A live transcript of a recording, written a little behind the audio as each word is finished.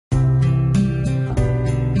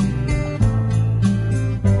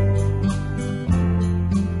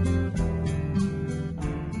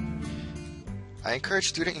I encourage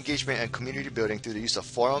student engagement and community building through the use of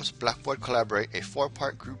forums, Blackboard Collaborate, a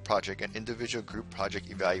 4-part group project, and individual group project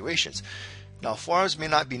evaluations. Now, forums may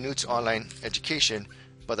not be new to online education,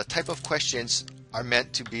 but the type of questions are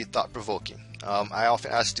meant to be thought-provoking. I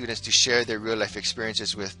often ask students to share their real-life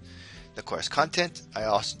experiences with the course content.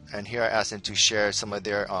 Here I ask them to share some of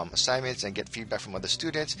their assignments and get feedback from other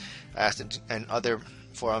students. I ask them to, and other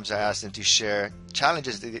forums, I ask them to share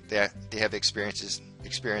challenges that they have experienced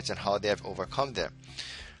and how they have overcome them.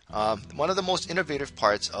 One of the most innovative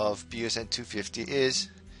parts of BUSN 250 is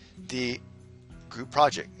the group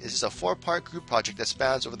project. This is a 4-part group project that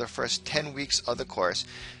spans over the first 10 weeks of the course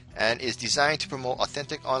and is designed to promote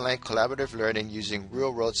authentic online collaborative learning using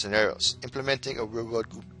real-world scenarios. Implementing a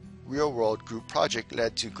real-world group project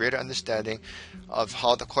led to greater understanding of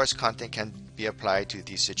how the course content can be applied to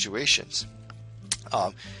these situations.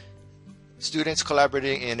 Students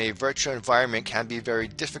collaborating in a virtual environment can be very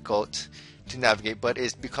difficult to navigate, but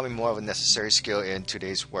is becoming more of a necessary skill in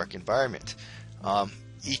today's work environment.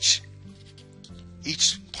 Each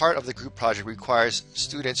part of the group project requires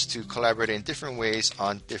students to collaborate in different ways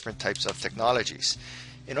on different types of technologies.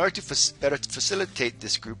 In order to better facilitate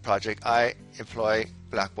this group project, I employ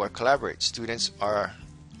Blackboard Collaborate. Students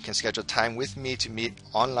can schedule time with me to meet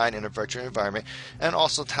online in a virtual environment, and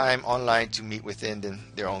also time online to meet within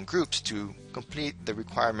their own groups to complete the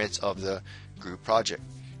requirements of the group project.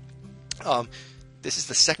 This is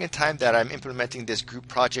the second time that I'm implementing this group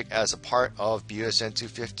project as a part of BUSN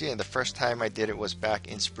 250, and the first time I did it was back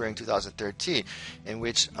in spring 2013, in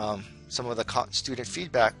which some of the student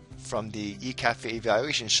feedback from the eCafe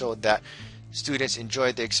evaluation showed that students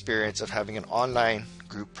enjoyed the experience of having an online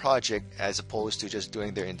group project as opposed to just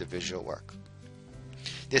doing their individual work.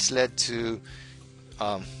 This led to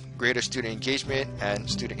greater student engagement and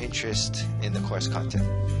student interest in the course content.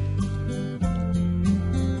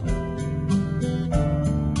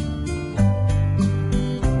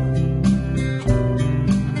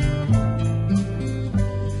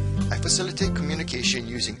 Facilitate communication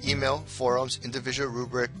using email, forums, individual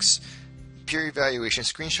rubrics, peer evaluation,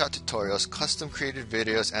 screenshot tutorials, custom created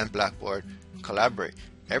videos, and Blackboard Collaborate.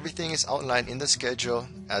 Everything is outlined in the schedule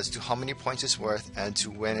as to how many points it's worth and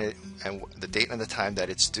to when and the date and the time that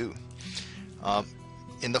it's due.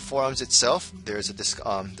 In the forums itself, there's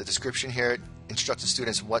the description here instructs the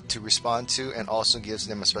students what to respond to, and also gives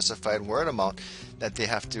them a specified word amount that they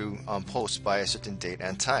have to post by a certain date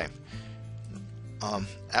and time.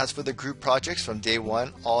 As for the group projects, from day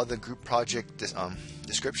one, all the group project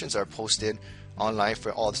descriptions are posted online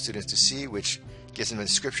for all the students to see, which gives them a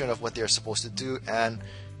description of what they are supposed to do and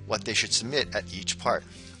what they should submit at each part.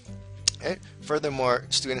 Okay? Furthermore,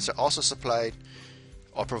 students are also supplied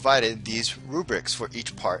or provided these rubrics for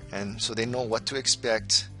each part, and so they know what to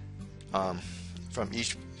expect from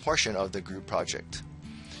each portion of the group project.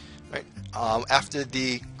 Right. After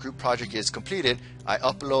the group project is completed, I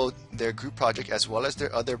upload their group project as well as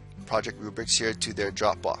their other project rubrics here to their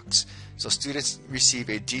Dropbox. So students receive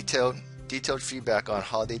a detailed feedback on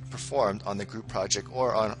how they performed on the group project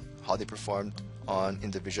or on how they performed on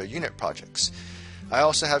individual unit projects. I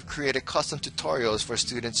also have created custom tutorials for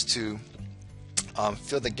students to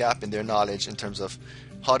fill the gap in their knowledge in terms of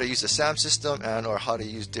how to use the SAM system and or how to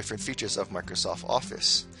use different features of Microsoft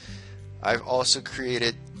Office. I've also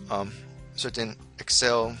created certain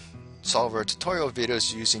Excel solver tutorial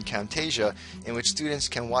videos using Camtasia, in which students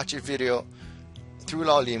can watch a video through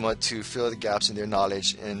Laulima to fill the gaps in their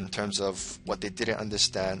knowledge in terms of what they didn't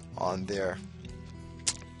understand on their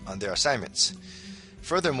assignments.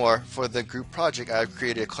 Furthermore, for the group project, I have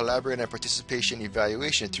created a collaborative and participation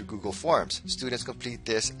evaluation through Google Forms. Students complete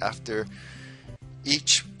this after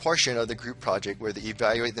each portion of the group project, where they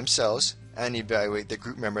evaluate themselves and evaluate the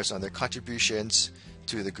group members on their contributions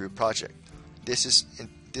to the group project. This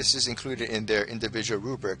is included in their individual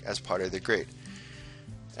rubric as part of the grade.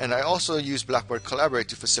 And I also use Blackboard Collaborate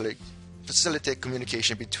to facilitate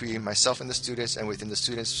communication between myself and the students, and within the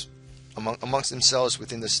students amongst themselves,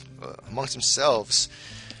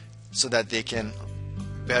 so that they can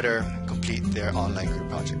better complete their online group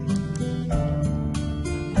project.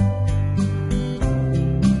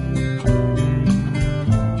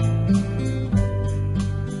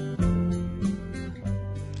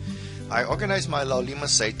 I organize my Laulima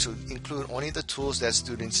site to include only the tools that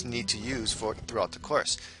students need to use throughout the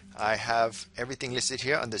course. I have everything listed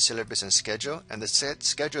here on the syllabus and schedule, and the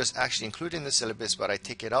schedule is actually included in the syllabus, but I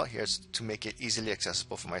take it out here to make it easily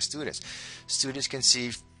accessible for my students. Students can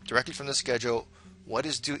see directly from the schedule what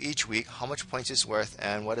is due each week, how much points it's worth,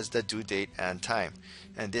 and what is the due date and time.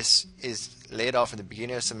 And this is laid out from the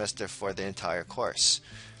beginning of the semester for the entire course.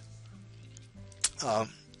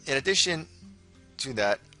 In addition, to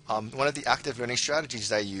that, one of the active learning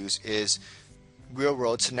strategies I use is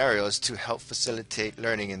real-world scenarios to help facilitate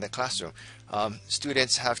learning in the classroom.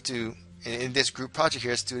 Students have to, in this group project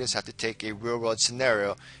here, students have to take a real-world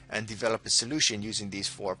scenario and develop a solution using these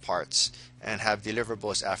 4 parts and have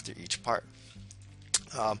deliverables after each part.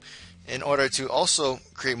 In order to also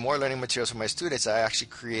create more learning materials for my students, I actually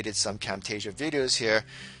created some Camtasia videos here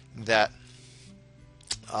that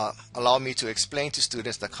allow me to explain to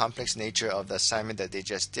students the complex nature of the assignment that they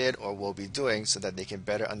just did or will be doing so that they can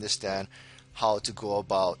better understand how to go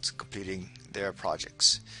about completing their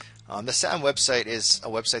projects. The SAM website is a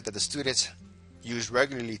website that the students use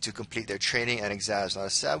regularly to complete their training and exams. Now, the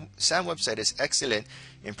SAM website is excellent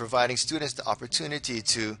in providing students the opportunity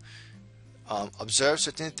to observe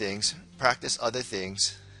certain things, practice other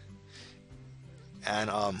things, and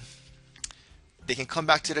they can come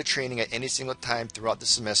back to the training at any single time throughout the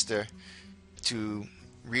semester to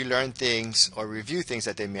relearn things or review things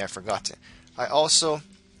that they may have forgotten. I also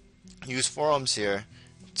use forums here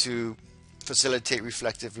to facilitate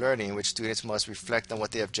reflective learning, in which students must reflect on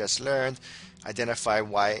what they have just learned, identify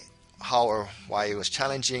how or why it was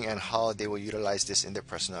challenging, and how they will utilize this in their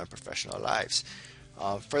personal and professional lives.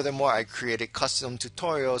 Furthermore, I created custom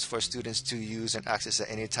tutorials for students to use and access at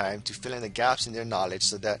any time to fill in the gaps in their knowledge,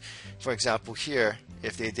 so that, for example, here,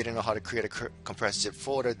 if they didn't know how to create a compressed zip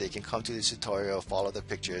folder, they can come to this tutorial, follow the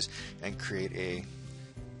pictures, and create a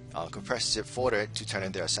compressed zip folder to turn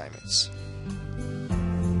in their assignments.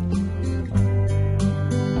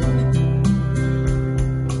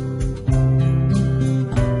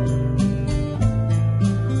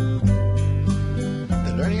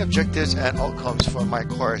 Objectives and outcomes for my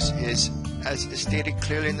course is, as stated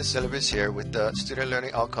clearly in the syllabus here, with the student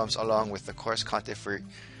learning outcomes along with the course content for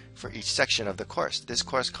each section of the course. This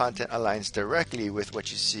course content aligns directly with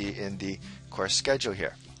what you see in the course schedule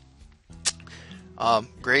here.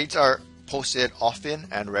 Grades are posted often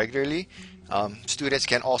and regularly. Students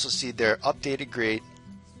can also see their updated grade,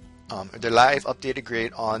 their live updated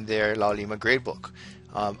grade on their Laulima gradebook.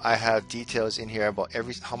 I have details in here about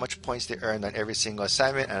how much points they earned on every single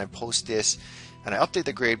assignment, and I post this and I update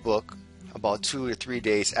the gradebook about 2 to 3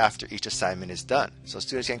 days after each assignment is done. So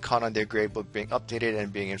students can count on their gradebook being updated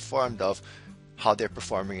and being informed of how they're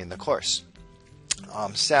performing in the course.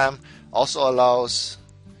 SAM also allows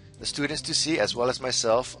the students to see, as well as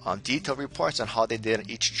myself, detailed reports on how they did on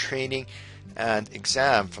each training and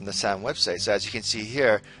exam from the SAM website. So as you can see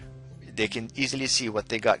here, they can easily see what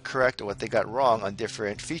they got correct or what they got wrong on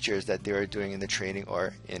different features that they were doing in the training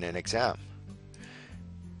or in an exam.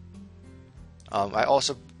 I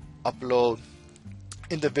also upload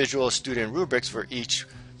individual student rubrics for each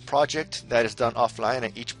project that is done offline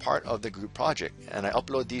and each part of the group project, and I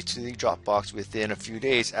upload these to the Dropbox within a few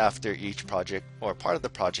days after each project or part of the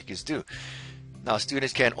project is due. Now,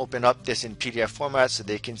 students can open up this in PDF format so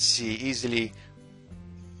they can see easily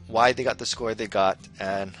why they got the score they got,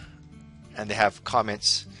 and they have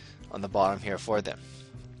comments on the bottom here for them.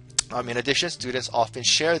 In addition, students often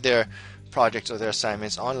share their projects or their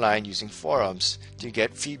assignments online using forums to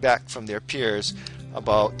get feedback from their peers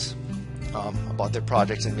about their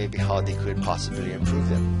projects and maybe how they could possibly improve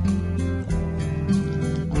them.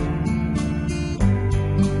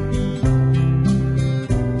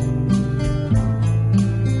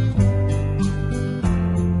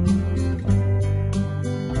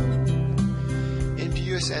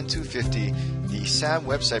 BUSN 250, the SAM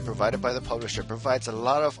website provided by the publisher, provides a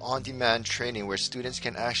lot of on-demand training where students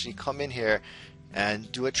can actually come in here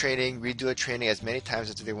and do a training, redo a training as many times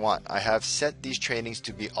as they want. I have set these trainings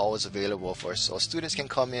to be always available so students can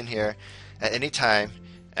come in here at any time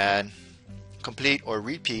and complete or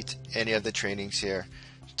repeat any of the trainings here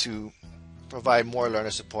to provide more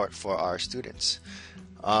learner support for our students.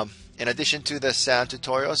 In addition to the SAM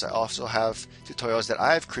tutorials, I also have tutorials that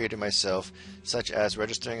I've created myself, such as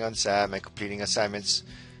registering on SAM and completing assignments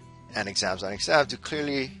and exams on exam, to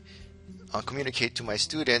clearly communicate to my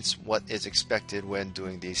students what is expected when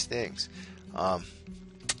doing these things. I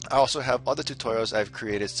also have other tutorials I've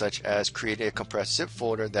created, such as creating a compressed zip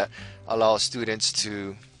folder that allows students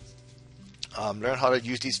to learn how to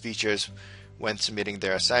use these features when submitting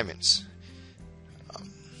their assignments.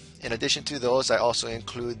 In addition to those, I also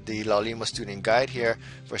include the Laulima student guide here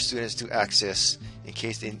for students to access in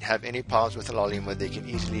case they have any problems with the Laulima. They can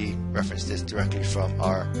easily reference this directly from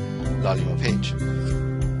our Laulima page.